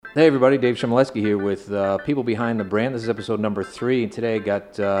Hey everybody, Dave Shimoleski here with People Behind the Brand. This is episode number 3, and today I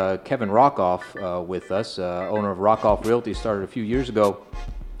got Kevin Rockoff with us, owner of Rockoff Realty, started a few years ago.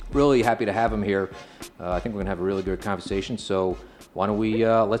 Really happy to have him here. I think we're going to have a really good conversation, so why don't we,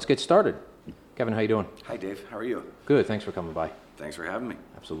 let's get started. Kevin, how you doing? Hi Dave, how are you? Good, thanks for coming by. Thanks for having me.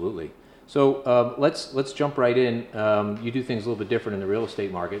 Absolutely. So let's jump right in. You do things a little bit different in the real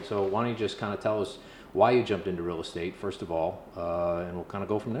estate market, so why don't you just kind of tell us why you jumped into real estate, first of all, and we'll kind of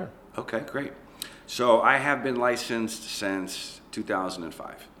go from there. Okay, great. So I have been licensed since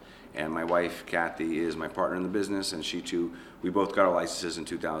 2005, and my wife Kathy is my partner in the business, and she too, we both got our licenses in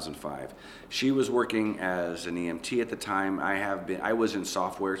 2005. She was working as an EMT at the time. I was in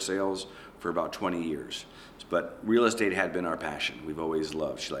software sales for about 20 years, but real estate had been our passion. We've always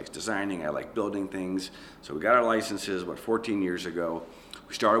loved. She likes designing, I like building things. So we got our licenses, 14 years ago.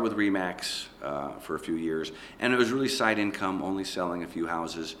 We started with RE/MAX for a few years, and it was really side income, only selling a few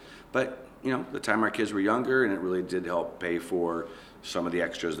houses. But, you know, the time our kids were younger, and it really did help pay for some of the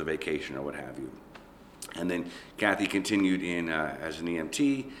extras, the vacation or what have you. And then Kathy continued in as an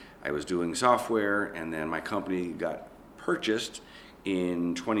EMT. I was doing software, and then my company got purchased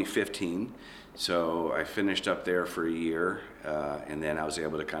in 2015. So I finished up there for a year, and then I was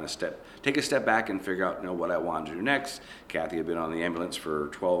able to kind of take a step back and figure out, what I wanted to do next. Kathy had been on the ambulance for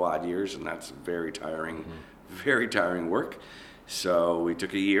 12 odd years, and that's very tiring, very tiring work. So we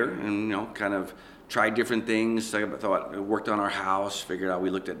took a year and, kind of tried different things. I worked on our house, figured out, we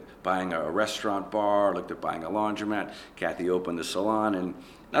looked at buying a restaurant bar, looked at buying a laundromat. Kathy opened the salon, and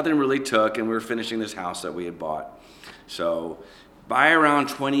nothing really took, and we were finishing this house that we had bought. So by around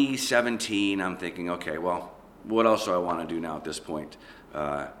 2017, I'm thinking, okay, well, what else do I want to do now at this point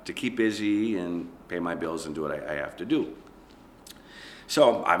to keep busy and pay my bills and do what I have to do?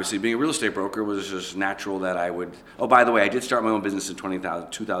 So obviously being a real estate broker was just natural that I would, by the way, I did start my own business in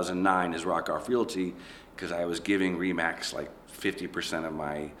 2009 as Rockoff Realty because I was giving RE/MAX like 50% of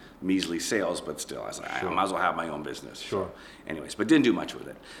my measly sales, but still, I was like, I might as well have my own business. Sure. So anyways, but didn't do much with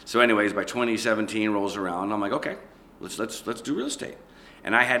it. So anyways, by 2017 rolls around, I'm like, okay, let's do real estate.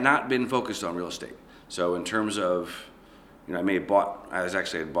 And I had not been focused on real estate. So in terms of,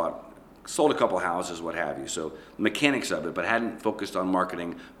 sold a couple houses, what have you. So mechanics of it, but hadn't focused on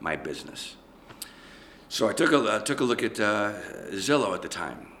marketing my business. So I took a look at Zillow at the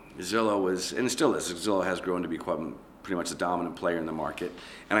time. Zillow was, and still is, Zillow has grown to be pretty much the dominant player in the market.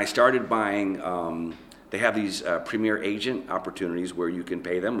 And I started buying, they have these premier agent opportunities where you can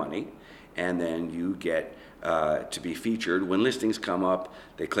pay them money, and then you get to be featured. When listings come up,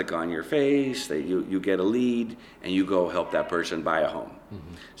 they click on your face, you get a lead, and you go help that person buy a home.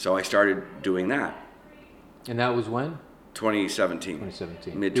 Mm-hmm. So I started doing that. And that was when? 2017.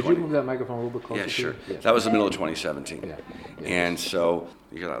 2017. Mid-20. Did you move that microphone a little bit closer? Yeah, sure. Yeah. That was the middle of 2017. Yeah. And so,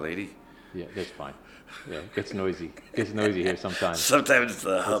 you hear that lady? Yeah, that's fine. Yeah, it gets noisy. It gets noisy here sometimes. Sometimes it's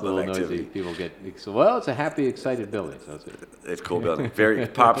the hub a little of activity. Noisy. People get, it's a happy, excited building. So it's good. It's a cool building. Very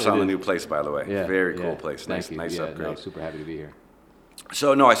pops on the new place, by the way. Yeah, very cool place. Thank you. Nice upgrade. No, super happy to be here.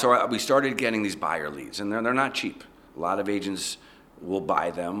 So we started getting these buyer leads, and they're not cheap. A lot of agents will buy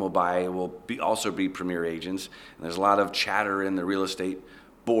them. Also be premier agents. And there's a lot of chatter in the real estate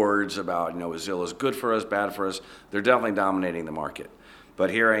boards about, is Zillow's good for us, bad for us. They're definitely dominating the market. But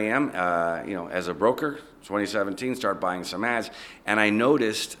here I am, as a broker, 2017, start buying some ads, and I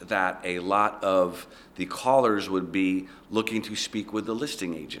noticed that a lot of the callers would be looking to speak with the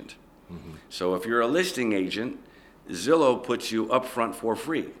listing agent. Mm-hmm. So if you're a listing agent, Zillow puts you up front for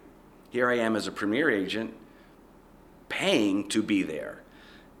free. Here I am as a premier agent, paying to be there.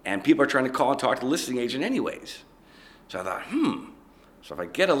 And people are trying to call and talk to the listing agent anyways. So I thought, so if I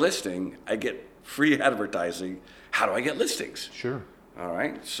get a listing, I get free advertising. How do I get listings? Sure. All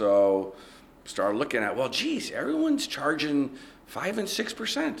right, so started looking at, everyone's charging 5 and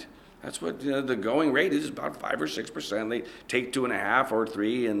 6%. That's what the going rate is, about 5 or 6%. They take 2.5 or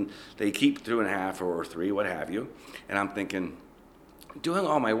 3, and they keep 2.5 or 3, what have you. And I'm thinking, doing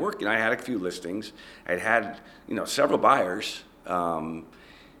all my work, I had a few listings. I'd had, several buyers. No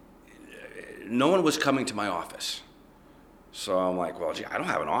one was coming to my office. So I'm like, I don't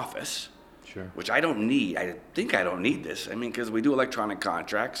have an office. Sure. Which I don't need. I think I don't need this. because we do electronic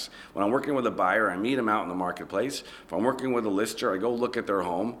contracts. When I'm working with a buyer, I meet them out in the marketplace. If I'm working with a lister, I go look at their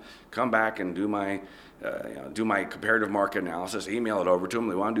home, come back and do my comparative market analysis, email it over to them.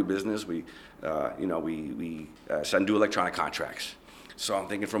 They want to do business. We do electronic contracts. So I'm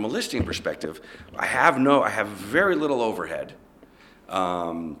thinking from a listing perspective, I have very little overhead.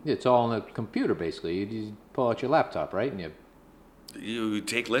 It's all on the computer basically. You pull out your laptop, right, and you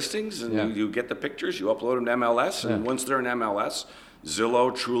take listings and you get the pictures, you upload them to MLS, and once they're in MLS,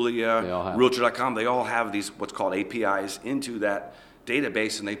 Zillow, Trulia, They all have. Realtor.com, they all have these what's called APIs into that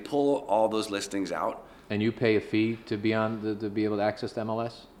database, and they pull all those listings out. And you pay a fee to be to be able to access the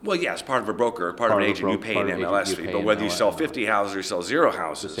MLS? Well, yeah, as part of a broker, part of an agent, you pay an MLS fee. But whether you sell 50 houses or you sell 0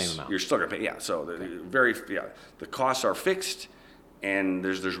 houses, the same amount. You're still going to pay. Yeah, so the costs are fixed, and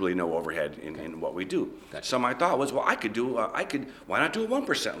there's really no overhead in what we do. Gotcha. So my thought was, well, why not do a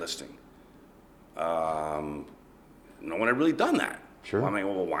 1% listing? No one had really done that. Sure. Well, I mean,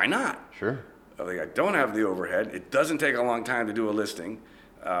 well, why not? Sure. I don't have the overhead. It doesn't take a long time to do a listing.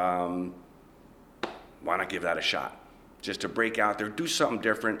 Why not give that a shot? Just to break out there, do something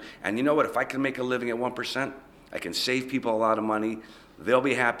different. And you know what? If I can make a living at 1%, I can save people a lot of money. They'll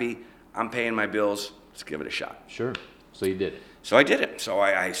be happy. I'm paying my bills. Let's give it a shot. Sure. So you did it. So I did it. So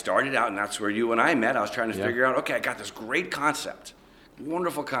I started out, and that's where you and I met. I was trying to figure out, okay, I got this great concept,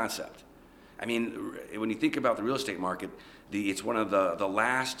 wonderful concept. I mean, when you think about the real estate market, it's one of the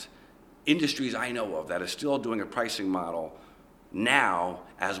last industries I know of that is still doing a pricing model now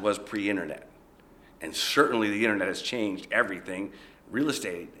as was pre-internet. And certainly the internet has changed everything. Real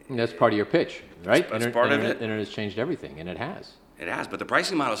estate. And that's part of your pitch, right? That's part of it. Internet has changed everything, and it has. It has, but the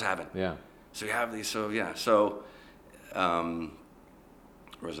pricing models haven't. Yeah. So you have these, where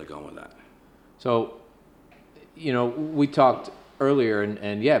was I going with that? So, we talked earlier,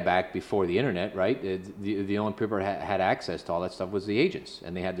 and back before the internet, right? The only people that had access to all that stuff was the agents,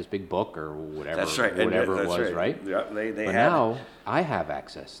 and they had this big book or whatever. That's right. Whatever it was, right? Yeah, they but have. now I have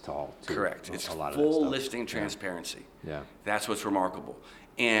access to all. Correct. It's a lot of full that stuff. listing transparency. Yeah. That's what's remarkable.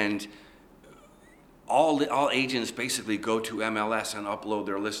 And all agents basically go to MLS and upload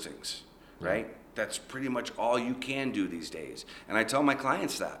their listings, right? Yeah. That's pretty much all you can do these days. And I tell my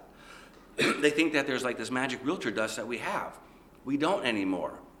clients that. They think that there's like this magic realtor dust that we have. We don't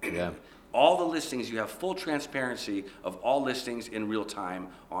anymore. Yeah. All the listings, you have full transparency of all listings in real time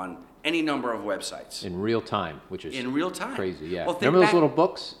on any number of websites. In real time, which is in real time. Crazy, yeah. Well, remember those little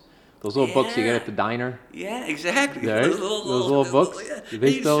books? Those little books you get at the diner? Yeah, exactly. Right? Those little books? Do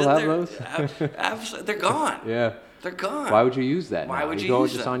they still have those? Absolutely. They're gone. Yeah. They're gone. Why would you use that? Why would you go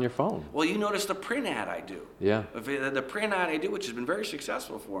use just them? on your phone? Well, you notice the print ad I do. Yeah. The print ad I do, which has been very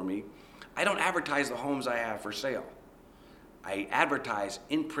successful for me, I don't advertise the homes I have for sale. I advertise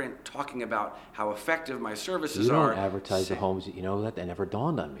in print talking about how effective my services are. You don't advertise the homes. You know that never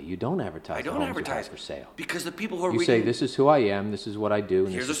dawned on me. You don't advertise the homes you have for sale. Because the people who are you say, this is who I am, this is what I do.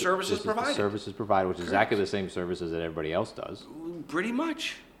 And here's the services provided. This is the services provided, which is exactly the same services that everybody else does. Pretty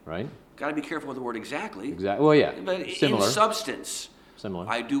much. Right? Got to be careful with the word exactly. Exactly. Well, yeah. But similar. In substance. Similar.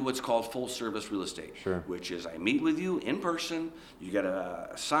 I do what's called full service real estate. Sure. Which is I meet with you in person, you get a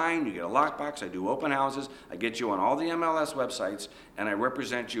sign, you get a lockbox, I do open houses, I get you on all the MLS websites, and I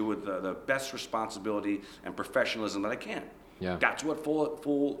represent you with the best responsibility and professionalism that I can. Yeah. That's what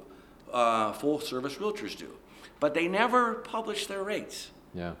full service realtors do. But they never publish their rates.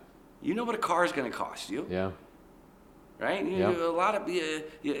 Yeah. You know what a car is going to cost you. Yeah. Right? A lot of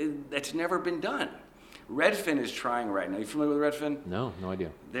that's never been done. Redfin is trying right now. You familiar with Redfin? No idea.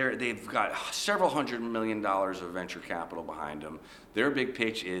 They've got several $100 million of venture capital behind them. Their big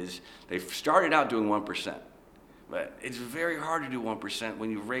pitch is they've started out doing 1%. But it's very hard to do 1%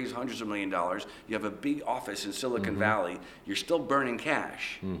 when you've raised hundreds of $1 millions. You have a big office in Silicon Valley. You're still burning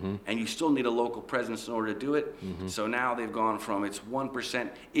cash. And you still need a local presence in order to do it. So now they've gone from it's 1%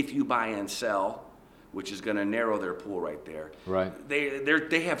 if you buy and sell, which is going to narrow their pool right there. Right.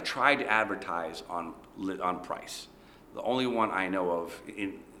 They have tried to advertise on price. The only one I know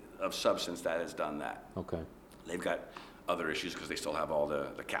of substance that has done that. Okay. They've got other issues because they still have all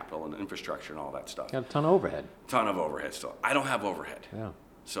the capital and infrastructure and all that stuff. Got a ton of overhead. Ton of overhead still. I don't have overhead. Yeah.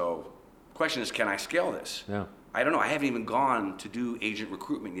 So the question is, can I scale this? Yeah. I don't know. I haven't even gone to do agent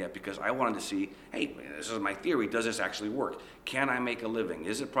recruitment yet because I wanted to see, hey, this is my theory. Does this actually work? Can I make a living?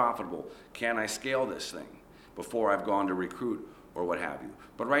 Is it profitable? Can I scale this thing before I've gone to recruit or what have you?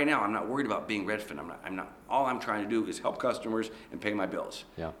 But right now, I'm not worried about being Redfin. I'm not. All I'm trying to do is help customers and pay my bills.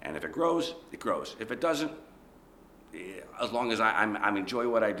 Yeah. And if it grows, it grows. If it doesn't, as long as I'm enjoy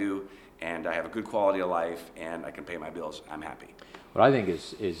what I do and I have a good quality of life and I can pay my bills, I'm happy. What I think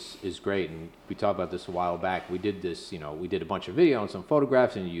is great, and we talked about this a while back. We did this, we did a bunch of video and some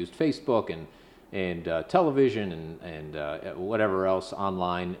photographs, and you used Facebook and television and whatever else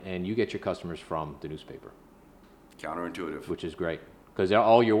online, and you get your customers from the newspaper. Counterintuitive. Which is great, because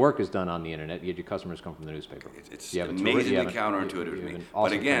all your work is done on the internet, yet your customers come from the newspaper. It's amazingly counterintuitive to me.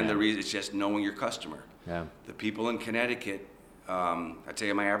 But again, the reason it's just knowing your customer. Yeah. The people in Connecticut, I tell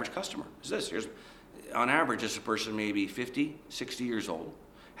you, my average customer is this. On average, it's a person maybe 50, 60 years old,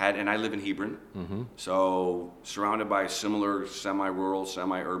 And I live in Hebron, so surrounded by similar semi-rural,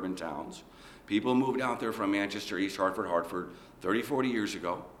 semi-urban towns. People moved out there from Manchester, East Hartford, 30, 40 years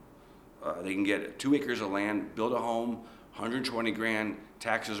ago. They can get 2 acres of land, build a home, 120 grand,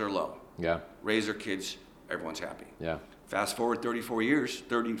 taxes are low. Yeah. Raise their kids, everyone's happy. Yeah. Fast forward 30, 40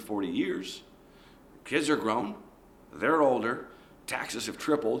 years, kids are grown, they're older, taxes have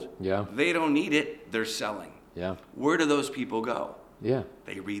tripled. Yeah. They don't need it, they're selling. Yeah. Where do those people go? Yeah.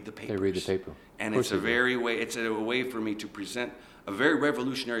 They read the papers. They read the paper. And it's a way for me to present a very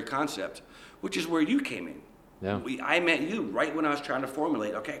revolutionary concept, which is where you came in. Yeah. I met you right when I was trying to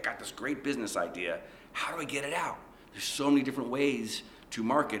formulate, okay, I got this great business idea. How do I get it out? There's so many different ways to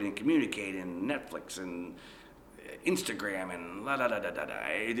market and communicate, and Netflix and Instagram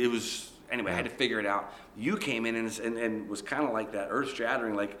and It was, anyway, I had to figure it out. You came in and was kind of like that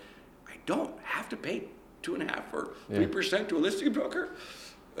earth-shattering, like, I don't have to pay 2.5% or 3% to a listing broker.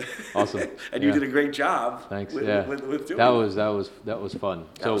 Awesome. And you did a great job. Thanks. With Yeah. doing that that. was fun.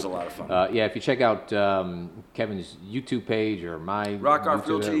 That was a lot of fun. Yeah, if you check out Kevin's YouTube page or my Rockoff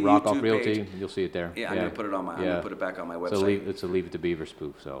Realty Rockoff YouTube Realty, page. you'll see it there. Yeah, I'm gonna put it on I'm gonna put it back on my website. So it's a Leave It to Beaver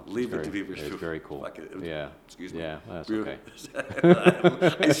spoof. So Leave It to Beaver spoof. It's very cool. Yeah. Excuse me. Yeah, that's okay.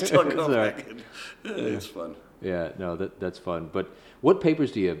 I still go Sorry. back in. It's fun. Yeah, no, that's fun. But what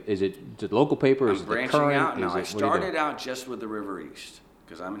papers do you have? Is it the local paper? I'm is it the branching current? out now. Is I it- what do you do? started out just with the River East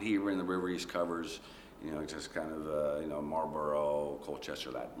because I'm in Hebron. The River East covers, just kind of Marlboro,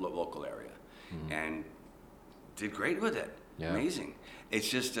 Colchester, that local area, and did great with it. Yeah. Amazing. It's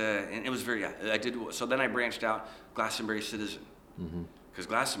just, and it was very. I did so. Then I branched out Glastonbury Citizen. Because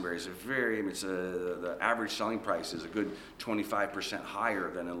Glastonbury is the average selling price is a good 25% higher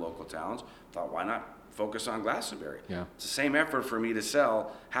than in local towns. Thought, why not focus on Glastonbury? Yeah. It's the same effort for me to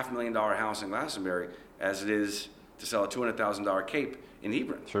sell $500,000 house in Glastonbury as it is to sell a $200,000 Cape in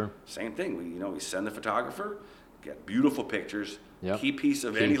Hebron. Sure. Same thing. We send the photographer, get beautiful pictures. Yep. Key piece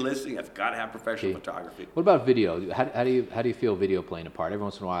of any listing, it's got to have professional Key. photography. What about video? How do you feel video playing a part? Every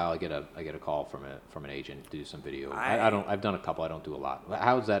once in a while, I get a call from an agent to do some video. I've done a couple. I don't do a lot.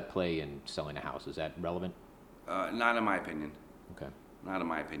 How does that play in selling a house? Is that relevant? Not in my opinion. Okay. Not in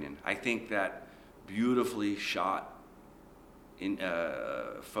my opinion. I think that beautifully shot in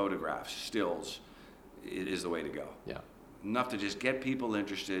photographs, stills, is the way to go. Yeah. Enough to just get people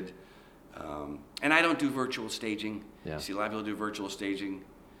interested. And I don't do virtual staging. Yeah. See, a lot of people do virtual staging.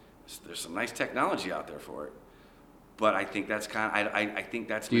 There's some nice technology out there for it. But I think that's I think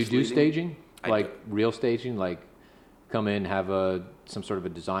that's Do you do misleading. staging? I Like real staging? Like come in, have some sort of a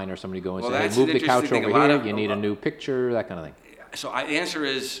designer, somebody go and Well, say, hey, that's move an the couch interesting over thing. here, you need a new picture, that kind of thing. So the answer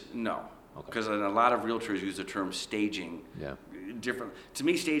is no. Okay. Because a lot of realtors use the term staging. Yeah. Different. To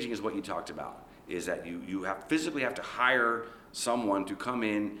me, staging is what you talked about. Is that you physically have to hire someone to come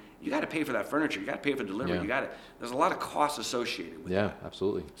in. You got to pay for that furniture. You got to pay for delivery. Yeah. There's a lot of costs associated with Yeah, that.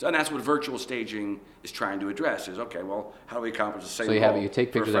 absolutely. So and that's what virtual staging is trying to address. Is okay. Well, how do we accomplish the same So goal you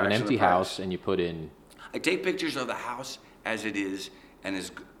take for a pictures of an fraction empty the price? house and you put in. I take pictures of the house as it is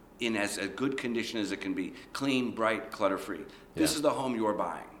and in as a good condition as it can be. Clean, bright, clutter-free. This Yeah. is the home you're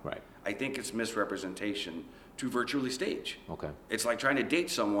buying. Right. I think it's misrepresentation to virtually stage. Okay. It's like trying to date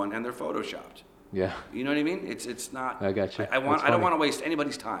someone and they're photoshopped. Yeah. You know what I mean? It's not. I got you. I That's don't funny. want to waste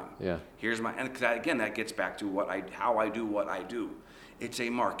anybody's time. Yeah. Here's my and again that gets back to how I do what I do. It's a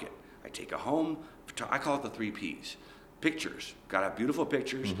market. I take a home. I call it the 3 Ps. Pictures. Got to have beautiful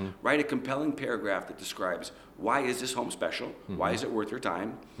pictures. Mm-hmm. Write a compelling paragraph that describes why is this home special? Mm-hmm. Why is it worth your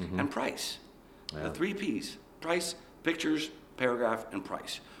time? And price. Yeah. The 3 Ps: price, pictures, paragraph, and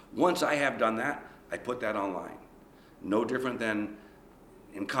price. Once I have done that, I put that online. No different than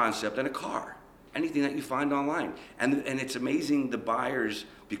in concept in a car. Anything that you find online. And it's amazing the buyers,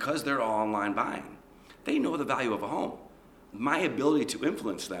 because they're all online buying, they know the value of a home. My ability to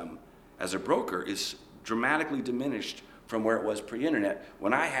influence them as a broker is dramatically diminished from where it was pre-internet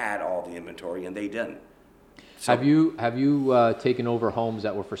when I had all the inventory and they didn't. So, Have you taken over homes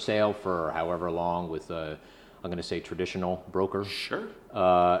that were for sale for however long with I'm going to say traditional broker? Sure.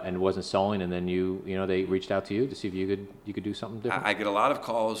 And wasn't selling, and then they reached out to you to see if you could do something different. I get a lot of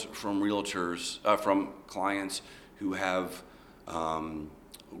calls from realtors, from clients who have gone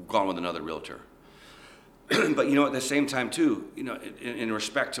with another realtor. But at the same time too, in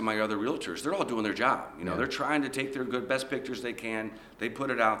respect to my other realtors, they're all doing their job. Yeah. They're trying to take their best pictures they can. They put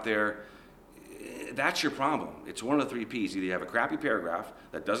it out there. That's your problem. It's one of the 3 Ps. Either you have a crappy paragraph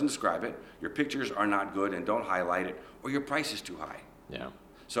that doesn't describe it, your pictures are not good and don't highlight it, or your price is too high. Yeah.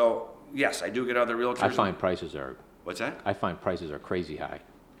 So yes, I do get other realtors. I find prices are crazy high.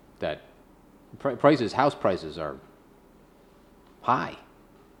 That house prices are high.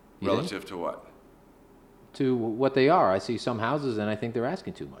 Relative to what? To what they are. I see some houses, and I think they're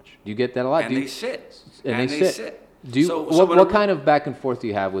asking too much. Do you get that a lot? And they sit. And they sit. Do you, So what kind of back and forth do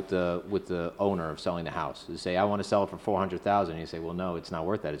you have with the owner of selling the house? They say, I want to sell it for $400,000. And you say, well, no, it's not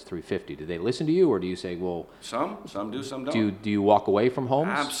worth that. It's $350,000. Do they listen to you, or do you say, well, some do, some don't. Do you walk away from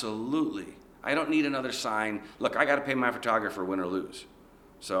homes? Absolutely. I don't need another sign. Look, I got to pay my photographer win or lose.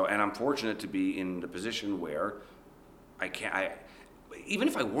 So, and I'm fortunate to be in the position where even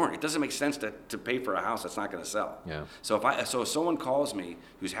if I weren't, it doesn't make sense to pay for a house that's not going to sell. Yeah. So if someone calls me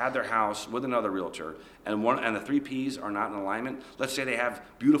who's had their house with another realtor and the 3 Ps are not in alignment, let's say they have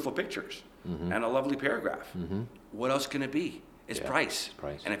beautiful pictures and a lovely paragraph. What else can it be? It's price.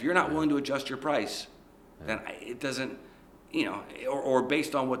 And if you're not willing to adjust your price, then it doesn't, or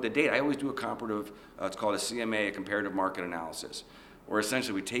based on what the data. I always do a comparative, it's called a CMA, a comparative market analysis, where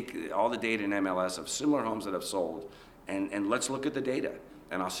essentially we take all the data in MLS of similar homes that have sold, and let's look at the data.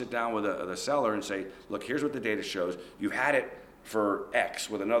 And I'll sit down with the seller and say, look, here's what the data shows. You've had it for X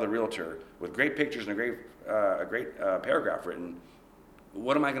with another realtor with great pictures and a great paragraph written.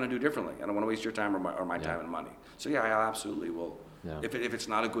 What am I going to do differently? I don't want to waste your time or my time and money. So yeah, I absolutely will. Yeah. If it's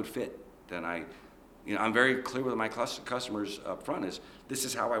not a good fit, then I'm very clear with my customers up front is this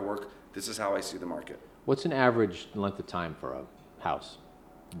is how I work. This is how I see the market. What's an average length of time for a house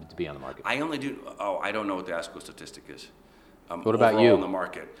to be on the market? I don't know what the ASCO statistic is. What about you? In the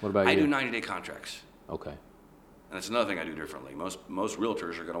market. What about you? I do 90-day contracts. Okay. And that's another thing I do differently. Most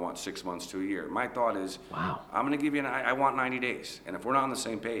realtors are going to want 6 months to a year. My thought is, wow, I'm going to give you I want 90 days. And if we're not on the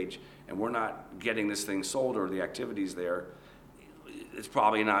same page and we're not getting this thing sold or the activities there, it's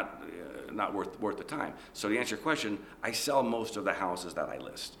probably not worth the time. So to answer your question, I sell most of the houses that I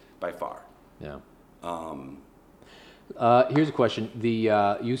list by far. Yeah. Here's a question.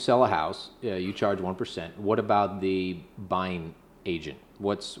 You sell a house, you charge 1%. What about the buying agent?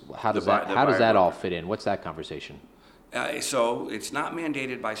 How does that all fit in? What's that conversation? So it's not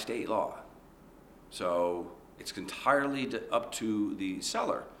mandated by state law. So it's entirely up to the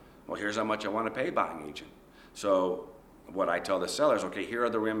seller. Well, here's how much I want to pay buying agent. So what I tell the seller is, okay, here are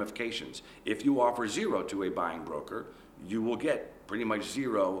the ramifications. If you offer 0 to a buying broker, you will get pretty much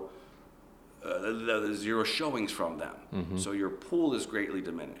zero showings from them. Mm-hmm. So your pool is greatly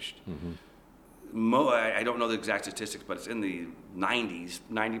diminished. Mm-hmm. I don't know the exact statistics, but it's in the 90s.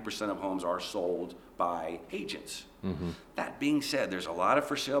 90% of homes are sold by agents. Mm-hmm. That being said, there's a lot of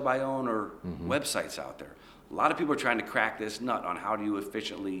for sale by owner websites out there. A lot of people are trying to crack this nut on how do you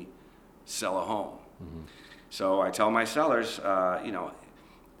efficiently sell a home. Mm-hmm. So I tell my sellers,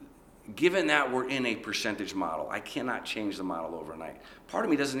 given that we're in a percentage model, I cannot change the model overnight. Part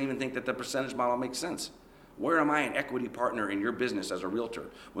of me doesn't even think that the percentage model makes sense. Where am I an equity partner in your business as a realtor?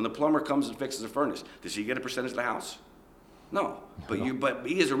 When the plumber comes and fixes a furnace, does he get a percentage of the house? No. But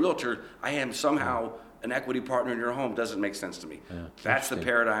me as a realtor, I am somehow an equity partner in your home. Doesn't make sense to me. Yeah, that's the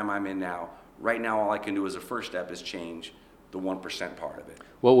paradigm I'm in now. Right now, all I can do as a first step is change the 1% part of it.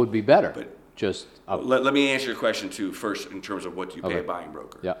 What would be better? But just let me answer your question too first in terms of what you pay a buying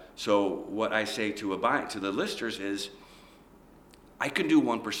broker. Yeah. So what I say to the listers is, I can do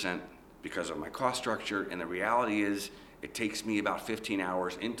 1% because of my cost structure, and the reality is it takes me about 15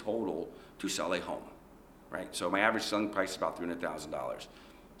 hours in total to sell a home, right? So my average selling price is about $300,000.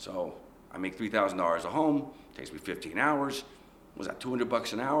 So I make $3,000 a home, takes me 15 hours. Was that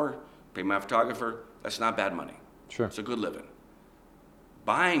 $200 an hour? Pay my photographer. That's not bad money. Sure. It's a good living.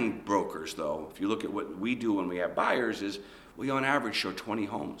 Buying brokers, though, if you look at what we do when we have buyers, is we on average show 20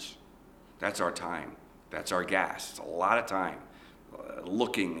 homes. That's our time. That's our gas. It's a lot of time.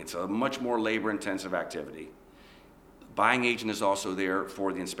 Looking, it's a much more labor-intensive activity. Buying agent is also there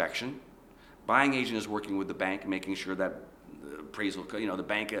for the inspection. Buying agent is working with the bank, making sure that appraisal, the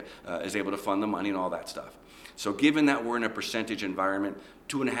bank is able to fund the money and all that stuff. So given that we're in a percentage environment,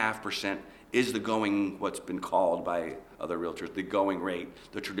 2.5% is what's been called by other realtors, the going rate,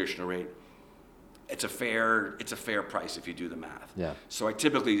 the traditional rate. It's a fair price if you do the math. Yeah. So I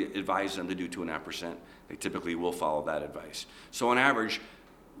typically advise them to do 2.5%. They typically will follow that advice. So on average,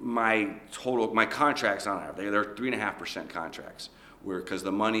 my contracts on average, they're 3.5% contracts, because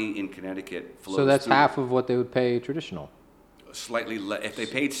the money in Connecticut flows. So that's half of what they would pay traditional. Slightly less. If they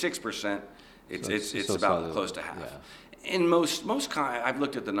paid 6%, it's about close to half. Yeah. In most I've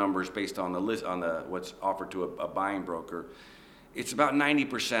looked at the numbers based on the list on what's offered to a buying broker. It's about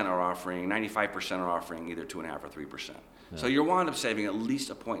 90% are offering, 95% are offering either 2.5% or 3%. Yeah. So you'll wind up saving at least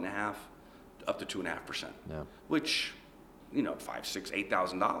 1.5% up to 2.5%. Yeah. Which, $5,000, $6,000,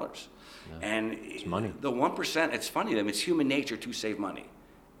 $8,000. Yeah. And it's money. The 1%, it's funny, it's human nature to save money.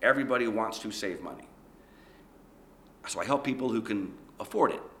 Everybody wants to save money. So I help people who can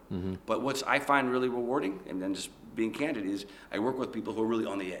afford it. But what's I find really rewarding, and then just being candid, is I work with people who are really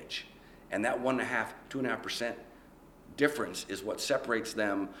on the edge. And that 1.5%, 2.5% difference is what separates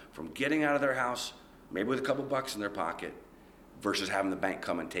them from getting out of their house, maybe with a couple bucks in their pocket, versus having the bank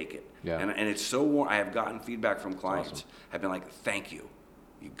come and take it. Yeah. And it's so warm. I have gotten feedback from clients, Awesome. have been like, thank you.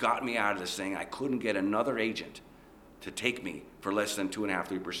 You got me out of this thing. I couldn't get another agent to take me for less than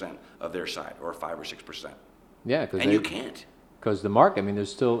 2.5%, 3% of their side, or 5 or 6%. Yeah, And you can't. Because the market, I mean,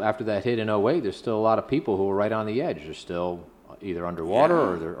 there's still, after that hit in '08, there's still a lot of people who are right on the edge. They're still either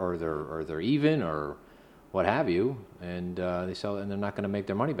underwater or they're even or what have you, and they sell and they're not going to make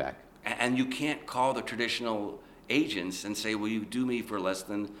their money back. And you can't call the traditional agents and say, will you do me for less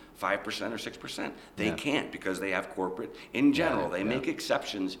than 5% or 6%? They can't, because they have corporate. In general, they make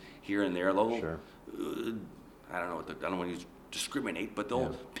exceptions here and there. They'll, I don't want to use discriminate, but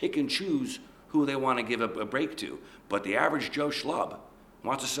they'll pick and choose who they want to give a break to. But the average Joe Schlub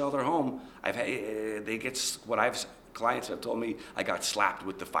wants to sell their home. Clients have told me I got slapped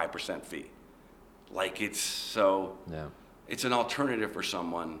with the 5% fee. Like it's an alternative for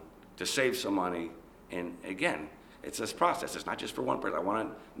someone to save some money. And again, it's this process. It's not just for one person. I want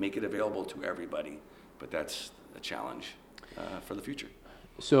to make it available to everybody, but that's a challenge for the future.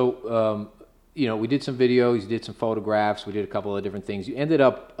 So, we did some videos, you did some photographs, we did a couple of different things. You ended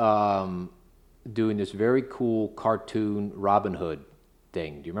up doing this very cool cartoon Robin Hood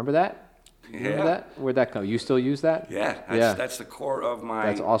thing. Do you remember that? Remember that? Where'd that come? You still use that? Yeah, that's the core of my.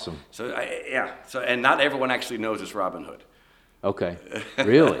 That's awesome. So and not everyone actually knows it's Robin Hood. Okay,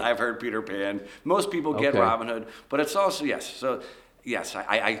 really? I've heard Peter Pan. Most people get Robin Hood, but it's also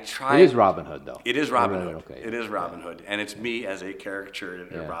I try. It is Robin Hood, though. It is Robin Hood. Okay. It is Robin Hood, and it's me as a caricature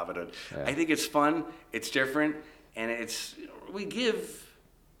in Robin Hood. Yeah. I think it's fun. It's different, and we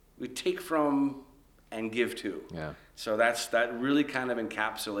take from and give to. Yeah. So that really kind of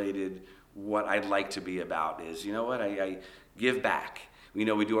encapsulated what I'd like to be about. Is I give back. We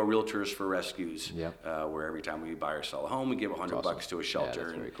do our Realtors for Rescues, where every time we buy or sell a home, we give $100 to a shelter. Yeah,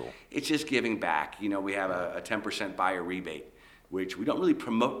 that's very cool. It's just giving back. We have a 10% buyer rebate, which we don't really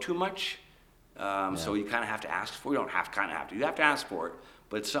promote too much. So you kind of have to ask for it. You don't have to. You have to ask for it,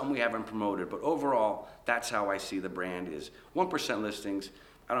 but it's something we haven't promoted. But overall, that's how I see the brand is 1% listings.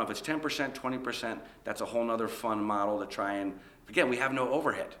 I don't know if it's 10%, 20%. That's a whole nother fun model to try and, again, we have no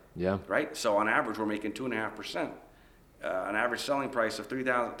overhead. Yeah. Right? So on average, we're making 2.5%. An average selling price of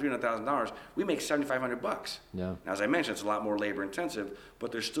 $300,000, we make $7,500. Yeah. Now, as I mentioned, it's a lot more labor intensive,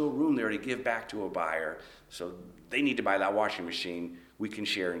 but there's still room there to give back to a buyer. So they need to buy that washing machine. We can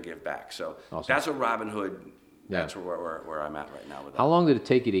share and give back. So that's what Robin Hood. That's where I'm at right now with that. How long did it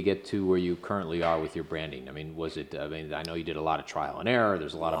take you to get to where you currently are with your branding? I mean, I know you did a lot of trial and error.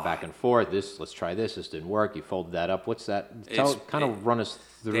 There's a lot of back and forth. Let's try this. This didn't work. You folded that up. What's that? Run us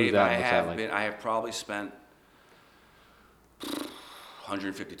through Dave, that. I have probably spent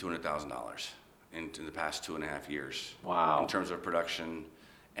 $150,000, $200,000 in the past 2.5 years. Wow. In terms of production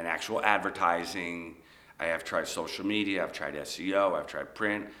and actual advertising. I have tried social media. I've tried SEO. I've tried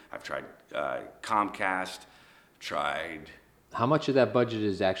print. I've tried Comcast. How much of that budget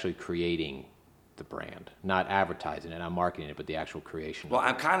is actually creating the brand? Not advertising it, not marketing it, but the actual creation. Well,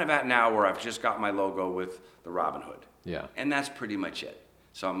 I'm kind of at now where I've just got my logo with the Robin Hood. Yeah. And that's pretty much it.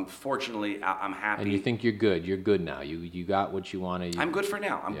 So I'm happy. And you think you're good. You're good now. You got what you wanted. I'm good for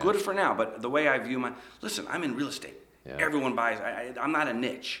now. I'm good for now. But the way I view listen, I'm in real estate. Yeah. Everyone buys. I'm not a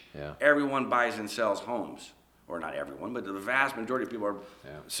niche. Yeah. Everyone buys and sells homes. Or not everyone, but the vast majority of people are.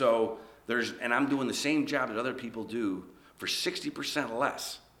 Yeah. So and I'm doing the same job that other people do for 60%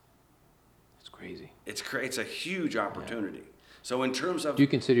 less. It's crazy. It's a huge opportunity. Yeah. So in terms of. Do you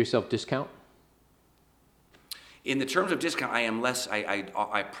consider yourself discount? In the terms of discount, I am less.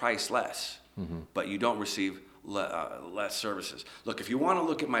 I price less, but you don't receive less services. Look, if you want to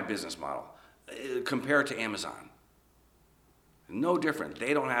look at my business model, compare it to Amazon. No different.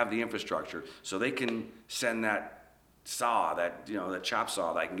 They don't have the infrastructure, so they can send that saw, that chop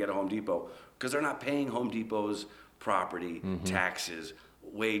saw that I can get at Home Depot, because they're not paying Home Depot's property, taxes,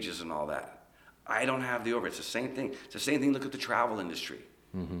 wages, and all that. I don't have the overhead. It's the same thing. It's the same thing. Look at the travel industry,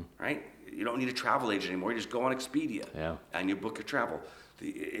 right? You don't need a travel agent anymore. You just go on Expedia and you book your travel.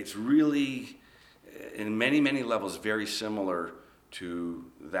 It's really, in many, many levels, very similar to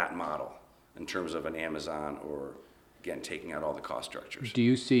that model in terms of an Amazon or, again, taking out all the cost structures. Do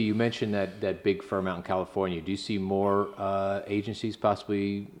you see, you mentioned that big firm out in California, do you see more agencies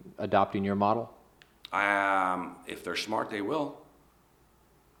possibly adopting your model? If they're smart, they will.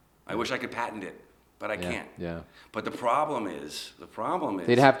 I wish I could patent it. But I can't. Yeah. But the problem is.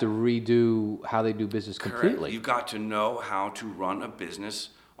 They'd have to redo how they do business completely. Correct. You've got to know how to run a business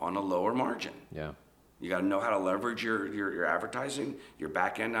on a lower margin. Yeah. You got to know how to leverage your advertising, your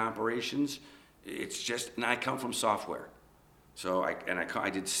back end operations. It's just, and I come from software. So I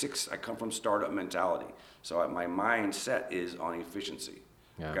come from startup mentality. So my mindset is on efficiency.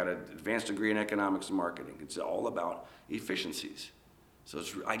 Yeah. I've got an advanced degree in economics and marketing. It's all about efficiencies. So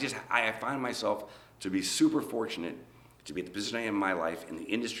I find myself to be super fortunate to be at the position I am in my life, in the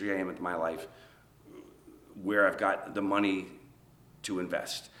industry I am in my life, where I've got the money to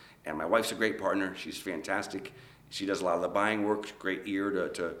invest. And my wife's a great partner. She's fantastic. She does a lot of the buying work, great ear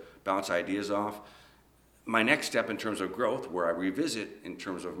to bounce ideas off. My next step in terms of growth, where I revisit in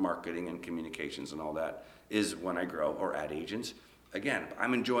terms of marketing and communications and all that, is when I grow or add agents. Again,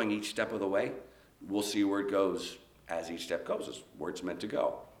 I'm enjoying each step of the way. We'll see where it goes as each step goes, is where it's meant to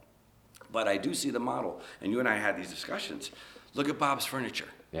go. But I do see the model, and you and I had these discussions. Look at Bob's Furniture.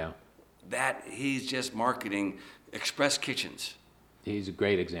 Yeah. That he's just marketing express kitchens. He's a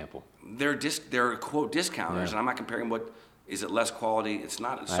great example. They're quote discounters, Yeah. and I'm not comparing what is it less quality. It's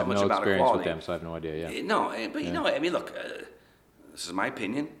not so much I have no about experience quality. with them, so I have no idea. Yeah. No, but you know, I mean, look, this is my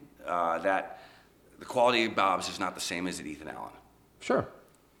opinion that the quality of Bob's is not the same as at Ethan Allen. Sure.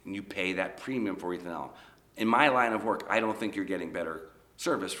 And you pay that premium for Ethan Allen. In my line of work, I don't think you're getting better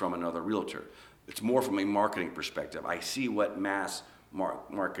service from another realtor. It's more from a marketing perspective. I see what mass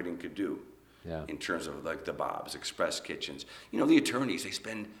marketing could do. Yeah. In terms of like the Bob's, Express Kitchens. You know, the attorneys, they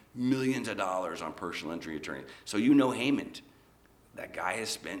spend millions of dollars on personal injury attorneys. So you know Haymond. That guy has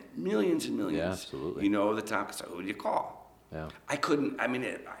spent millions and millions. Yeah, absolutely. You know the top, so who do you call? Yeah.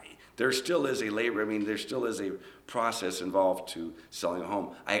 There still is there still is a process involved to selling a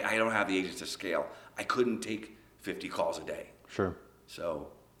home. I don't have the agents to scale. I couldn't take 50 calls a day. Sure. So.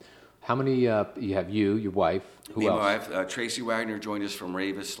 How many, you have your wife, who Me and else? my wife, Tracy Wagner joined us from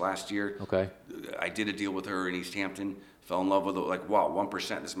Ravis last year. Okay. I did a deal with her in East Hampton, fell in love with it, like, wow,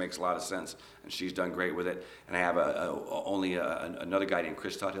 1%, this makes a lot of sense. And she's done great with it. And I have another guy named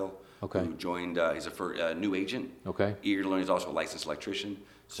Chris Tuthill, Okay. who joined, he's a new agent. Okay. Eager to learn, he's also a licensed electrician.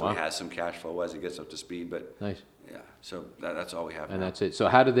 So Wow. he has some cash flow as he gets up to speed, but Nice. yeah, so that's all we have And now. that's it. So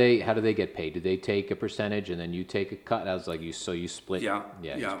how do they get paid? Do they take a percentage and then you take a cut? I was like, you split. Yeah,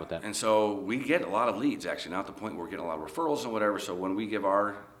 You split that. And so we get a lot of leads, actually, now at the point where we're getting a lot of referrals and whatever. So when we give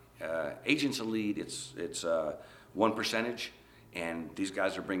our agents a lead, it's 1%, and these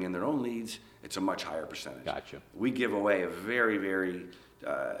guys are bringing their own leads. It's a much higher percentage. Gotcha. We give away a very, very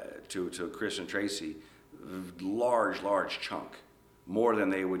to Chris and Tracy, large chunk, more than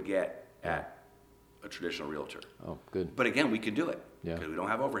they would get at a traditional realtor. Oh, good. But again, we can do it Yeah. because we don't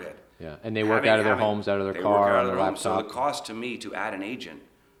have overhead. Yeah. And they work out of their homes, out of their They car, work out on of their their homes. So laptop. the cost to me to add an agent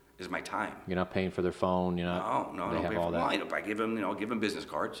is my time. You're not paying for their phone. You're not. No, I They don't have pay all for that. well, I give them business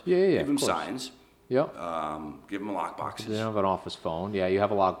cards. Yeah. Give them of course. signs. Yeah. Give them lock boxes. They don't have an office phone. Yeah, you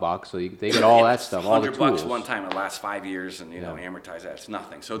have a lockbox, so they get all that stuff, all the tools. $100 one time it lasts 5 years, and amortize that. It's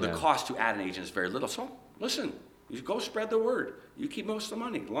nothing. So the cost to add an agent is very little. So listen, you go spread the word. You keep most of the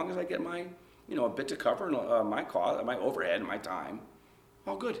money, as long as I get my a bit to cover my cost, my overhead, and my time.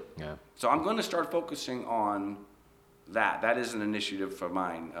 All good. Yeah. So I'm going to start focusing on that. That is an initiative for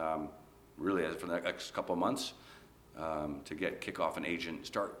mine, really, for the next couple of months, to kick off an agent.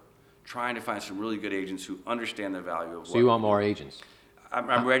 Start trying to find some really good agents who understand the value of. So you want more agents?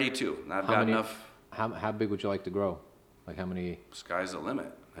 I'm ready to. I've got enough. How big would you like to grow? Like how many? Sky's the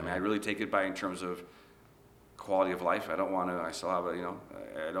limit. I mean, I really take it by in terms of quality of life. I don't want to. I still have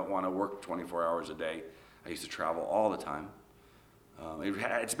I don't want to work 24 hours a day. I used to travel all the time.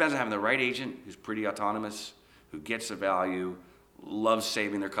 It depends on having the right agent who's pretty autonomous, who gets the value, loves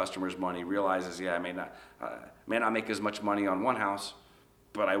saving their customers money, realizes, I may not make as much money on one house,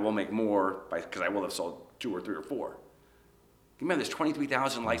 but I will make more because I will have sold 2 or 3 or 4. Remember, there's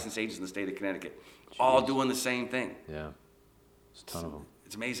 23,000 licensed agents in the state of Connecticut, all doing the same thing. Yeah, it's a ton of them.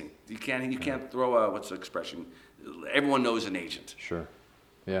 It's amazing. You can't throw a, what's the expression? Everyone knows an agent. Sure.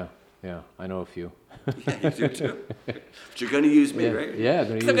 Yeah, I know a few. Yeah, you do too. But you're going to use me, right? Yeah,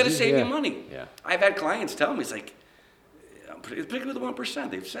 I'm going to save you you money. Yeah. I've had clients tell me, it's like, particularly the 1%,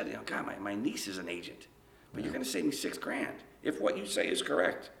 they've said, God, my niece is an agent, but you're going to save me $6,000. If what you say is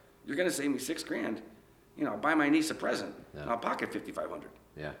correct, you're going to save me $6,000. I'll buy my niece a present. Yeah. I'll pocket $5,500.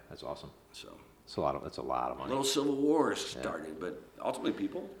 Yeah, that's awesome. So That's a lot of money. little civil wars started, but ultimately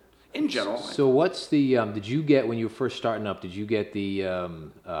people, in general. So what's the, did you get, when you were first starting up, did you get the,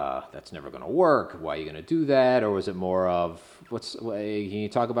 that's never going to work, why are you going to do that? Or was it more of, can you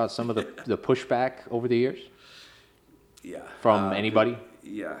talk about some of the pushback over the years? Yeah. From anybody?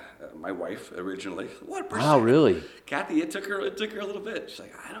 Yeah, my wife originally. What percent? Wow, really? Kathy, it took her a little bit. She's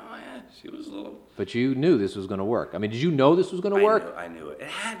like, I don't know. Yeah, she was a little. But you knew this was going to work. I mean, did you know this was going to work? I knew it. It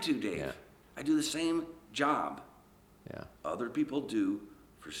had to, Dave. Yeah. I do the same job Yeah. other people do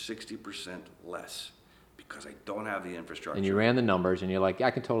for 60% less because I don't have the infrastructure. And you ran the numbers, and you're like, yeah,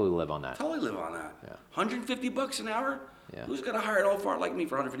 I can totally live on that. Totally live on that. Yeah. $150 an hour? Yeah. Who's gonna hire an old fart like me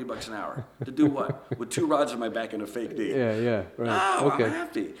for $150 an hour to do what? With 2 rods in my back and a fake knee? Yeah, right. No, Okay. I'm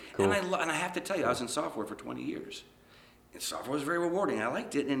happy. Cool. And I have to tell you, I was in software for 20 years. And software was very rewarding. I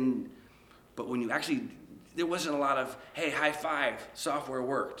liked it. But when you actually, there wasn't a lot of, hey, high five, software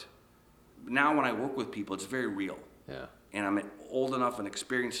worked. Now when I work with people, it's very real. Yeah. And I'm old enough and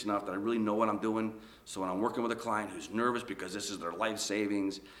experienced enough that I really know what I'm doing. So when I'm working with a client who's nervous because this is their life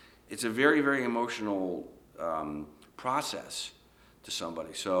savings, it's a very, very emotional process to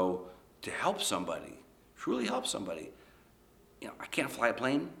somebody. So to help somebody, truly help somebody, I can't fly a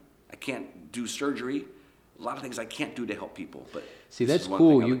plane. I can't do surgery. A lot of things I can't do to help people. But see, that's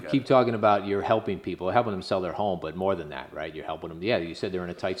cool. You keep talking about you're helping people, helping them sell their home, but more than that, right? You're helping them. Yeah, you said they're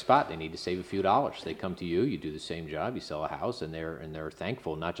in a tight spot. They need to save a few dollars. They come to you. You do the same job. You sell a house, and they're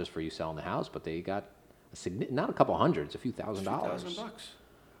thankful not just for you selling the house, but they got not a couple hundreds, a few $1,000. $1,000.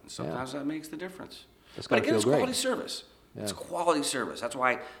 And sometimes that makes the difference. That's but gotta again, feel it's great. quality service. Yeah. It's quality service. That's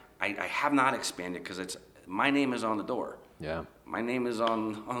why I have not expanded, because my name is on the door. Yeah. My name is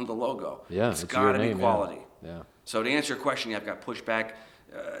on the logo. Yeah, it's got to be quality. Yeah. So to answer your question, I've got pushback.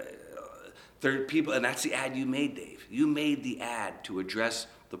 There are people, and that's the ad you made, Dave. You made the ad to address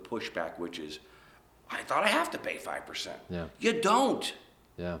the pushback, which is, I thought I have to pay 5%. Yeah. You don't.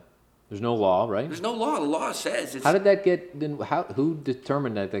 Yeah. There's no law, right? There's no law. The law says it's. How did that get? Then who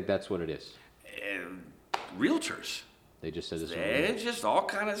determined that? That's what it is. Realtors. They just said this. They just all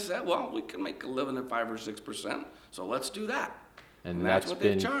kind of said, well, we can make a living at 5 or 6%, so let's do that. And that's what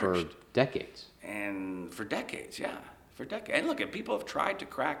been for decades. And for decades, yeah, for decades. And look, people have tried to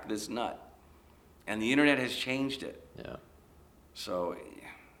crack this nut, and the internet has changed it. Yeah. So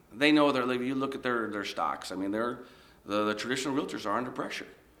they know you look at their stocks. I mean, the traditional realtors are under pressure.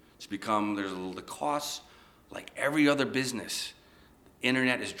 It's become the costs, like every other business.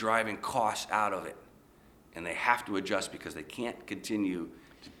 Internet is driving costs out of it, and they have to adjust because they can't continue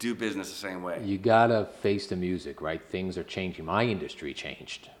to do business the same way. You gotta face the music, right? Things are changing. My industry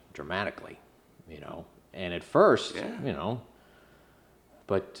changed dramatically, And at first,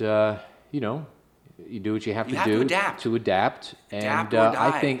 but you do what you have to do to adapt. And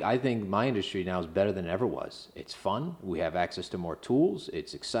I think my industry now is better than it ever was. It's fun. We have access to more tools.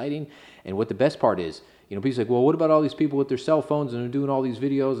 It's exciting. And what the best part is, people say, well, what about all these people with their cell phones and they're doing all these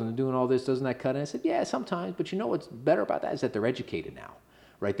videos and they're doing all this? Doesn't that cut? And I said, yeah, sometimes. But what's better about that is that they're educated now,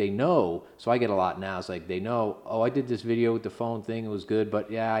 right? They know. So I get a lot now. It's like they know, I did this video with the phone thing. It was good,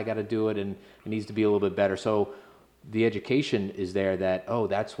 but yeah, I got to do it, and it needs to be a little bit better. So the education is there that,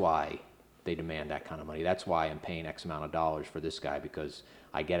 that's why they demand that kind of money. That's why I'm paying X amount of dollars for this guy, because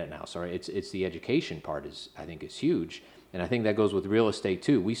I get it now. So it's the education part I think is huge. And I think that goes with real estate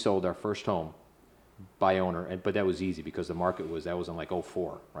too. We sold our first home by owner, but that was easy because the market was in like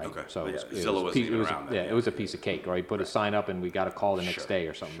 2004, right? Okay. So Zillow wasn't even around then. Yeah, it was a piece of cake, right? Put a sign up and we got a call the next day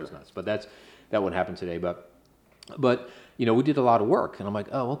or something. It was nuts. But that wouldn't happen today. But we did a lot of work, and I'm like,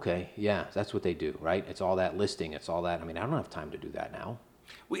 oh, okay, yeah, that's what they do, right? It's all that listing, it's all that. I mean, I don't have time to do that now.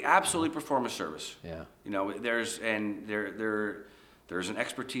 We absolutely perform a service. Yeah. There's an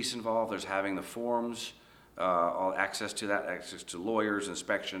expertise involved. There's having the forms, all access to that, access to lawyers,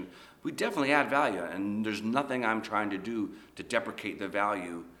 inspection. We definitely add value, and there's nothing I'm trying to do to deprecate the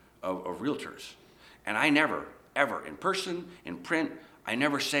value of realtors. And I never, ever, in person, in print, I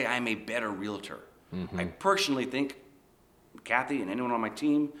never say I'm a better realtor. Mm-hmm. I personally think, Kathy and anyone on my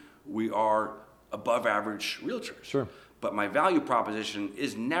team, we are above average realtors. Sure. But my value proposition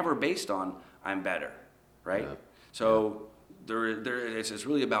is never based on I'm better, right? Yeah. So it's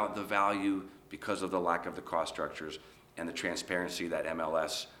really about the value because of the lack of the cost structures and the transparency that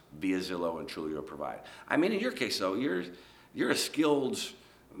MLS via Zillow and Trulio provide. I mean, in your case, though, you're a skilled.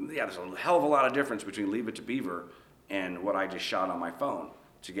 Yeah, there's a hell of a lot of difference between Leave It to Beaver and what I just shot on my phone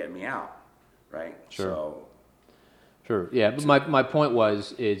to get me out, right? Sure. So, sure. Yeah, but my point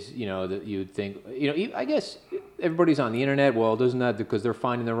is that you'd think I guess everybody's on the internet. Well, doesn't that because they're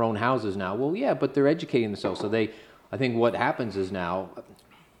finding their own houses now? Well, yeah, but they're educating themselves. So I think what happens is now.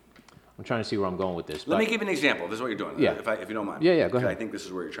 I'm trying to see where I'm going with this. Let me give you an example. This is what you're doing. Yeah. If you don't mind. Yeah. Go ahead. I think this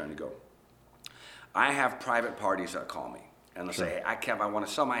is where you're trying to go. I have private parties that call me and they'll say, "Hey, Kev, I want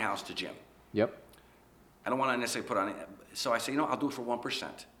to sell my house to Jim." Yep. I don't want to necessarily put on it. So I say, I'll do it for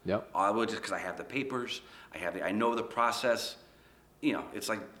 1%. Yep. I will just because I have the papers. I know the process. it's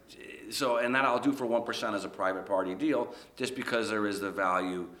like, so, and that I'll do for 1% as a private party deal, just because there is the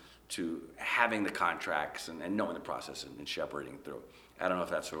value to having the contracts and knowing the process and shepherding through. I don't know if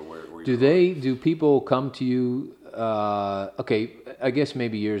that's sort of where do people come to you, okay, I guess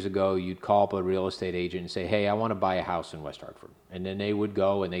maybe years ago you'd call up a real estate agent and say, hey, I want to buy a house in West Hartford. And then they would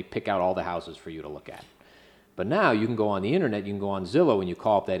go and they pick out all the houses for you to look at. But now you can go on the internet, you can go on Zillow and you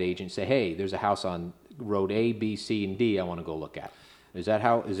call up that agent and say, hey, there's a house on road A, B, C, and D I want to go look at. Is that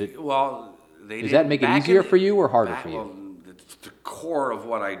how, is it? Well, does that make it easier for you or harder for you? Well, the core of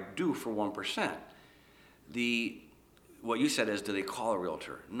what I do for 1%. What you said is, do they call a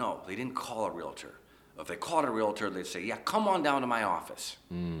realtor? No, they didn't call a realtor. If they called a realtor, they'd say, yeah, come on down to my office.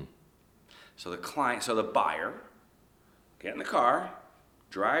 So the buyer, get in the car,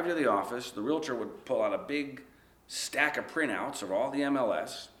 drive to the office. The realtor would pull out a big stack of printouts of all the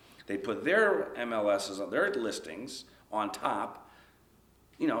MLS. They put their MLSs, their listings on top.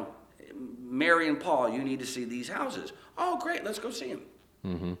 Mary and Paul, you need to see these houses. Oh, great, let's go see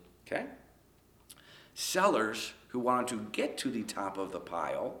them. Okay? Sellers who wanted to get to the top of the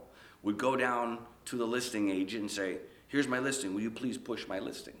pile would go down to the listing agent and say, here's my listing, will you please push my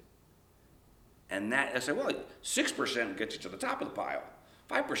listing? And I say, well, 6% gets you to the top of the pile.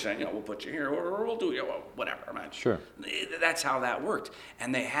 5%, we'll put you here, or we'll do, whatever, man. Sure. That's how that worked.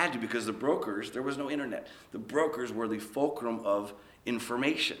 And they had to, because the brokers, there was no internet. The brokers were the fulcrum of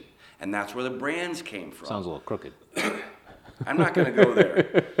information. And that's where the brands came from. Sounds a little crooked. I'm not going to go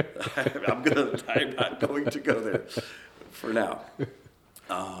there. I'm not going to go there for now.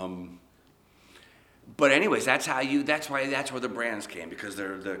 But anyways, that's where the brands came, because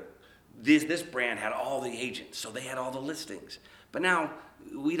this brand had all the agents, so they had all the listings. But now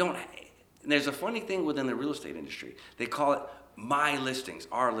we don't. There's a funny thing within the real estate industry. They call it my listings,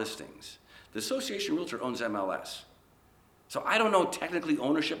 our listings. The Association Realtor owns MLS. So I don't know technically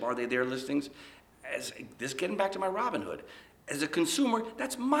ownership, are they their listings? Getting back to my Robinhood. As a consumer,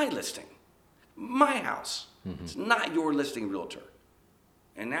 that's my listing, my house. It's not your listing, realtor.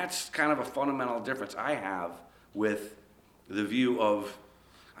 And that's kind of a fundamental difference I have with the view of,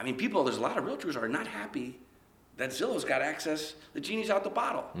 there's a lot of realtors are not happy that Zillow's got access, the genie's out the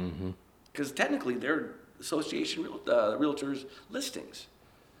bottle. Because technically they're Association Realtors listings.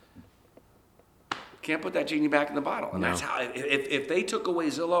 Can't put that genie back in the bottle. And that's how, if they took away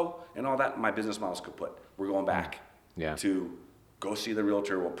Zillow and all that, my business model's kaput. We're going back to go see the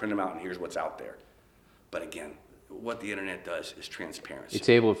realtor, we'll print them out, and here's what's out there. But again, what the internet does is transparency. It's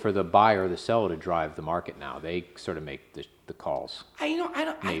able for the buyer or the seller to drive the market now. They sort of make the calls.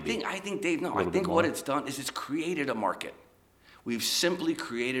 I think Dave, no. I think what it's done is it's created a market. We've simply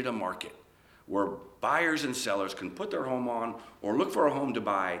created a market where buyers and sellers can put their home on or look for a home to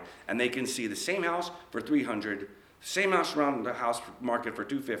buy, and they can see the same house for $300, the same house around the house market for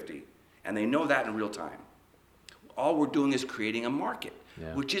 $250, and they know that in real time. All we're doing is creating a market,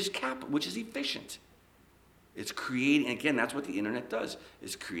 which is efficient. It's creating, again, that's what the internet does,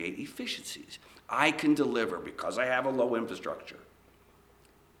 is create efficiencies. I can deliver, because I have a low infrastructure,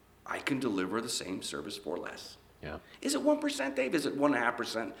 I can deliver the same service for less. Yeah. Is it 1%, Dave? Is it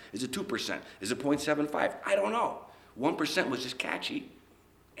 1.5%? Is it 2%? Is it 0.75? I don't know. 1% was just catchy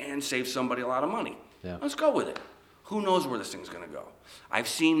and saved somebody a lot of money. Yeah. Let's go with it. Who knows where this thing's going to go? I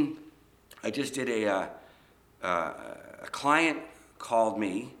just did a client called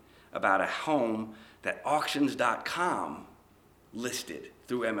me about a home that auctions.com listed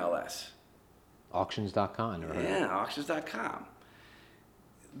through MLS. Auctions.com. Yeah, auctions.com.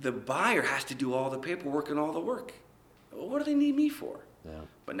 The buyer has to do all the paperwork and all the work. Well, what do they need me for? Yeah.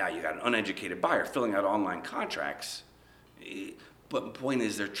 But now you got an uneducated buyer filling out online contracts. But the point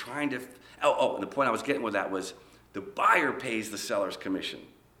is, they're trying to. And the point I was getting with that was, the buyer pays the seller's commission,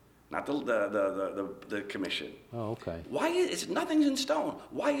 not the commission. Oh, okay. Why is nothing's in stone?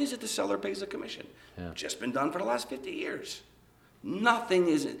 Why is it the seller pays the commission? Yeah. Just been done for the last 50 years. Nothing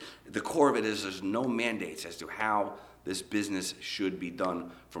is. The core of it is there's no mandates as to how this business should be done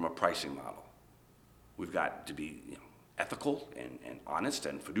from a pricing model. We've got to be ethical and honest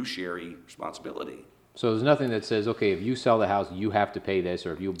and fiduciary responsibility. So there's nothing that says, okay, if you sell the house, you have to pay this,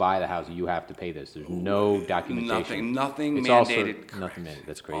 or if you buy the house, you have to pay this. There's no documentation. Nothing it's mandated. Nothing mandated.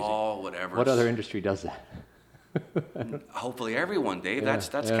 That's crazy. All whatever. What other industry does that? Hopefully everyone, Dave. That's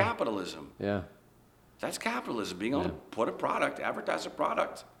capitalism. Yeah. That's capitalism, being able to put a product, advertise a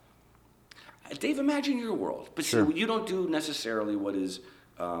product. Dave, imagine your world. But see, you don't do necessarily what is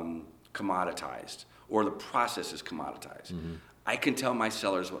commoditized, or the process is commoditized. Mm-hmm. I can tell my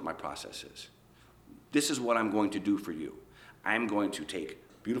sellers what my process is. This is what I'm going to do for you. I'm going to take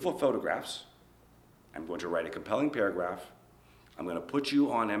beautiful photographs. I'm going to write a compelling paragraph. I'm going to put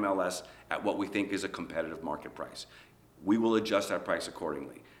you on MLS at what we think is a competitive market price. We will adjust that price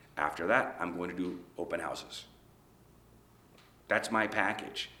accordingly. After that, I'm going to do open houses. That's my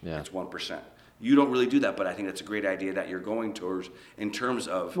package. Yeah. It's 1%. You don't really do that, but I think that's a great idea that you're going towards in terms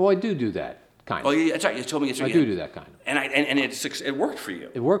of. Well, I do that kind of. Oh, yeah, that's right. You told me. I do that kind of. And it worked for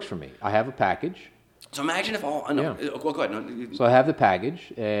you. It works for me. I have a package. So imagine if all. No, Yeah. go ahead. No, So I have the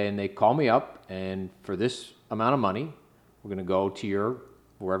package, and they call me up, and for this amount of money, we're going to go to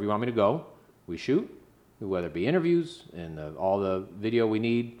wherever you want me to go. We shoot, whether it be interviews and all the video we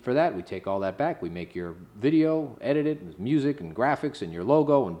need for that. We take all that back. We make your video, edit it, with music and graphics and your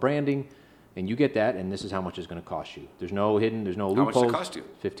logo and branding, and you get that. And this is how much it's going to cost you. There's no loopholes. How much does it cost you?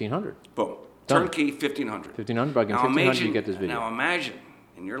 $1,500. Boom. Done. Turnkey, $1,500. $1,500. But again, $1,500 you get this video. Now imagine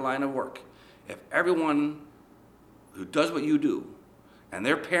in your line of work, if everyone who does what you do, and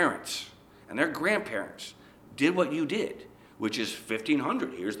their parents and their grandparents did what you did, which is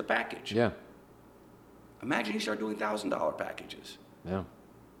 $1,500. Here's the package. Yeah. Imagine you start doing $1,000 packages. Yeah.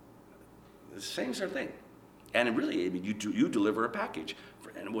 The same sort of thing. And really, I mean, you deliver a package,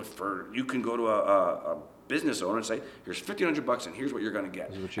 you can go to a business owner and say, here's $1,500 and here's what you're going to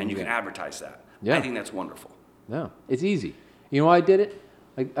get, and you can advertise that. Yeah. I think that's wonderful. Yeah, it's easy. You know why I did it?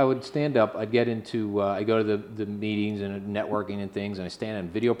 I would stand up. I'd get into. I go to the meetings and networking and things, and I stand on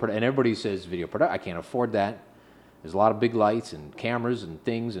video production. And everybody says video production. I can't afford that. There's a lot of big lights and cameras and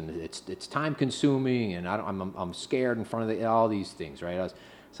things, and it's time consuming, and I'm scared in front of all these things, right?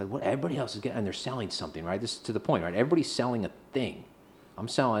 It's like what everybody else is getting, and they're selling something, right? This is to the point, right? Everybody's selling a thing. I'm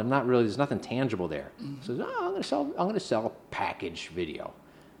selling. I'm not really. There's nothing tangible there. So I'm going to sell a package video.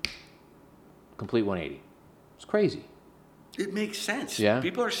 Complete 180. It's crazy. It makes sense. Yeah.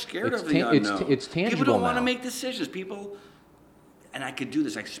 People are scared of the unknown. It's tangible. People don't want to now. make decisions. And I could do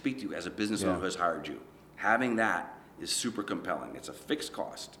this. I could speak to you as a business owner who has hired you. Having that is super compelling. It's a fixed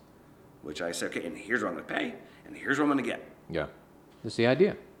cost, which I say, okay, and here's what I'm going to pay, and here's what I'm going to get. Yeah. That's the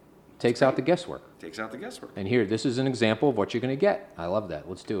idea. Takes out the guesswork. Takes out the guesswork. And here, this is an example of what you're going to get. I love that.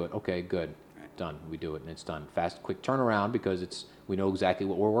 Let's do it. Okay, good. Right. Done. We do it, and it's done. Fast, quick turnaround because we know exactly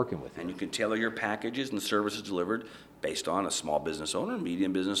what we're working with. And you can tailor your packages and services delivered based on a small business owner,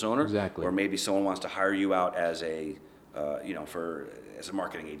 medium business owner. Exactly. Or maybe someone wants to hire you out as a, as a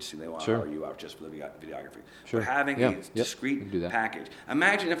marketing agency. They want to hire you out just for the videography. Sure. But having a discrete do that. package.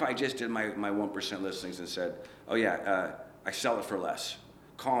 Imagine if I just did my 1% listings and said, oh yeah, I sell it for less.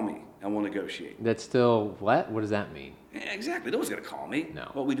 Call me and we'll negotiate. That's still what? What does that mean? Yeah, exactly. No one's going to call me. No.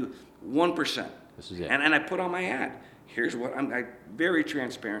 What we do, 1%. This is it. And I put on my ad. Here's what I'm very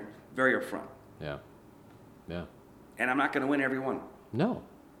transparent, very upfront. Yeah. Yeah. And I'm not going to win every one. No,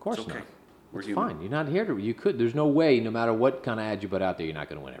 of course It's okay. not. We're It's human. fine. You're not here to. You could. There's no way. No matter what kind of ad you put out there, you're not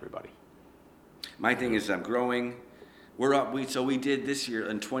going to win everybody. My thing is I'm growing. We're up. We did this year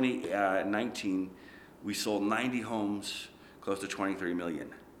in 2019. We sold 90 homes, close to 23 million,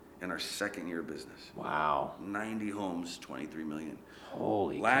 in our second year of business. Wow. 90 homes, 23 million.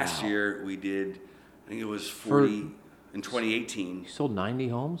 Holy Last cow. year we did, I think it was 40 in 2018. You sold 90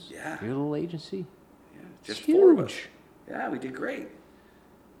 homes? Yeah. Your little agency? Yeah, just It's 4 of us. huge. Yeah, we did great.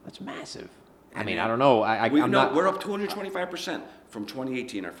 That's massive. And I mean, I don't know. we're up 225% from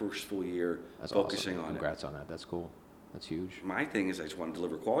 2018, our first full year, That's focusing awesome. on it. Congrats on that. That's cool. That's huge. My thing is I just want to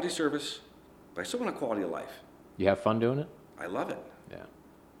deliver quality service, but I still want a quality of life. You have fun doing it? I love it. Yeah.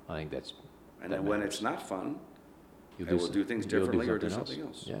 I think that's. And that then when matters. it's not fun, You'll I will do things you'll differently or do something something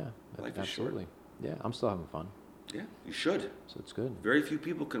else. Yeah. Life is short. Absolutely. Yeah. I'm still having fun. Yeah, you should. So it's good. Very few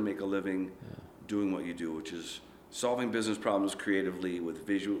people can make a living doing what you do, which is solving business problems creatively with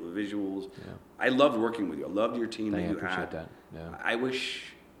visuals. Yeah. I loved working with you. I loved your team that I you appreciate had. that. Yeah. I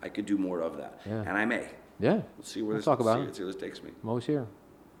wish I could do more of that, Yeah. and I may. Yeah. We'll see where We'll talk about it. see where this takes me. I'm always here.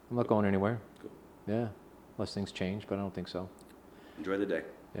 I'm not going anywhere. Cool. Yeah. Unless things change, but I don't think so. Enjoy the day.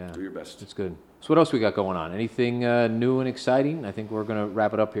 Yeah. Do your best. It's good. So what else we got going on? Anything new and exciting? I think we're going to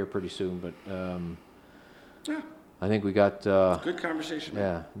wrap it up here pretty soon, but Yeah, I think we got. good conversation. man.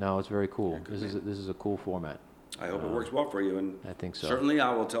 Yeah. No, it's very cool. Yeah, good This is a cool format. I hope it works well for you, and I think so. certainly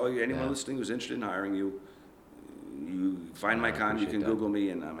I will tell you anyone Yeah. listening who's interested in hiring you. You find my I contact. You appreciate can that. Google me,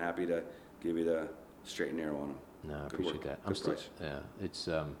 and I'm happy to give you the straight and narrow on them. No, I Good appreciate work. that. Good still. price.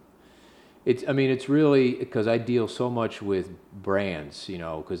 Yeah. I mean, it's really because I deal so much with brands,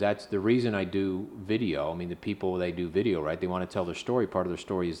 because that's the reason I do video. I mean, the people they do video, right? They want to tell their story. Part of their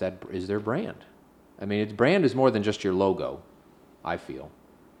story is their brand. I mean, brand is more than just your logo. I feel,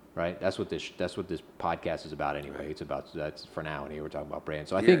 right? That's what this podcast is about anyway. Right. It's about that's for now. And here we're talking about brand.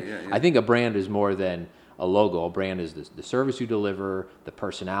 So Yeah. I think a brand is more than a logo. A brand is the service you deliver, the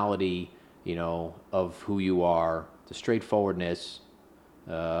personality, of who you are. the straightforwardness.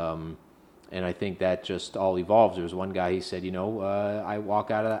 And I think that just all evolves. There was one guy, he said, when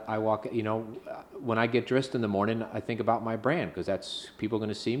I get dressed in the morning, I think about my brand because that's people going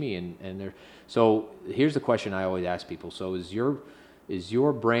to see me and they're. So here's the question I always ask people. So is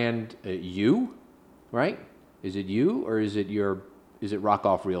your brand you, right? Is it you or is it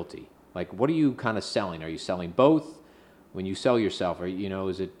Rockoff Realty? Like, what are you kind of selling? Are you selling both? When you sell yourself,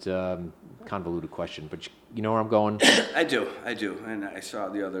 is it convoluted question, but you know where I'm going? I do, and I saw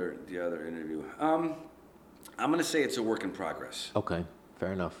the other interview. I'm going to say it's a work in progress. Okay,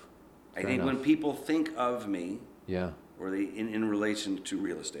 fair enough. I think when people think of me, or they in relation to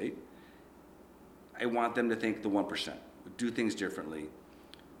real estate, I want them to think the 1%, do things differently,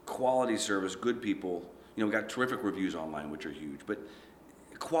 quality service, good people. We got terrific reviews online, which are huge, but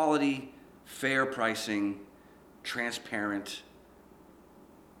quality, fair pricing, transparent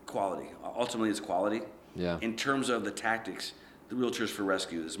quality. Ultimately, it's quality. Yeah. In terms of the tactics, the Realtors for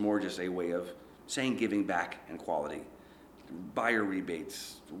Rescue is more just a way of saying giving back and quality. Buyer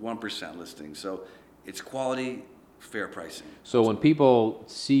rebates, 1% listings. So it's quality, fair pricing. So when people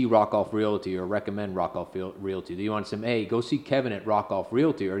see Rockoff Realty or recommend Rockoff Realty, do you want them, hey, go see Kevin at Rockoff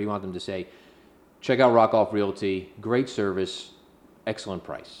Realty, or do you want them to say, check out Rockoff Realty, great service, excellent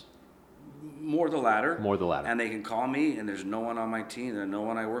price? More the latter. And they can call me, and there's no one on my team, there's no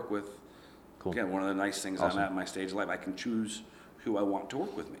one I work with. Cool. Again, one of the nice things I'm at my stage of life, I can choose who I want to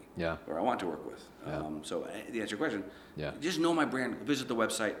work with me. Yeah. Or I want to work with. Yeah. So to answer your question, yeah. Just know my brand, visit the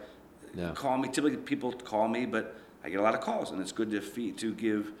website, yeah. Call me. Typically people call me, but I get a lot of calls, and it's good to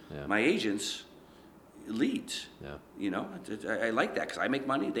give my agents leads. Yeah. I like that because I make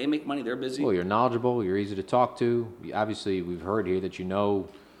money, they make money, they're busy. Well, you're knowledgeable, you're easy to talk to. Obviously, we've heard here that you know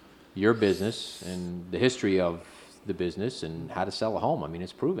your business and the history of the business and how to sell a home. I mean,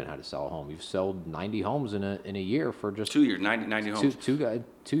 it's proven how to sell a home. You've sold 90 homes in a year for just 2 years, 90 homes.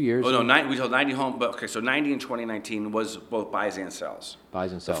 2 years. Oh, no, we sold 90 homes, but okay, so 90 in 2019 was both buys and sells.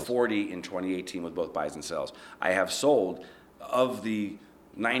 Buys and sells. The 40 in 2018 was both buys and sells. I have sold, of the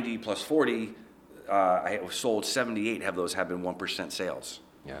 90 plus 40, I have sold 78 of those have been 1% sales.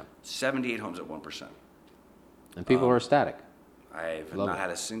 Yeah. 78 homes at 1%. And people are ecstatic. I've not had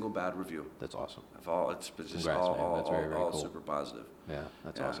a single bad review. That's awesome. It's just Congrats, man. That's very, very all cool. super positive. Yeah,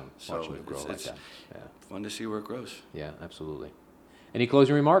 that's awesome. Watching it grow like that. Yeah. Fun to see where it grows. Yeah, absolutely. Any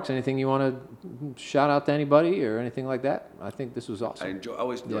closing remarks? Anything you want to shout out to anybody or anything like that? I think this was awesome. I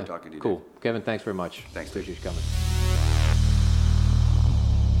always enjoy talking to you. Cool. Dave. Kevin, thanks very much. Thanks. Appreciate you coming.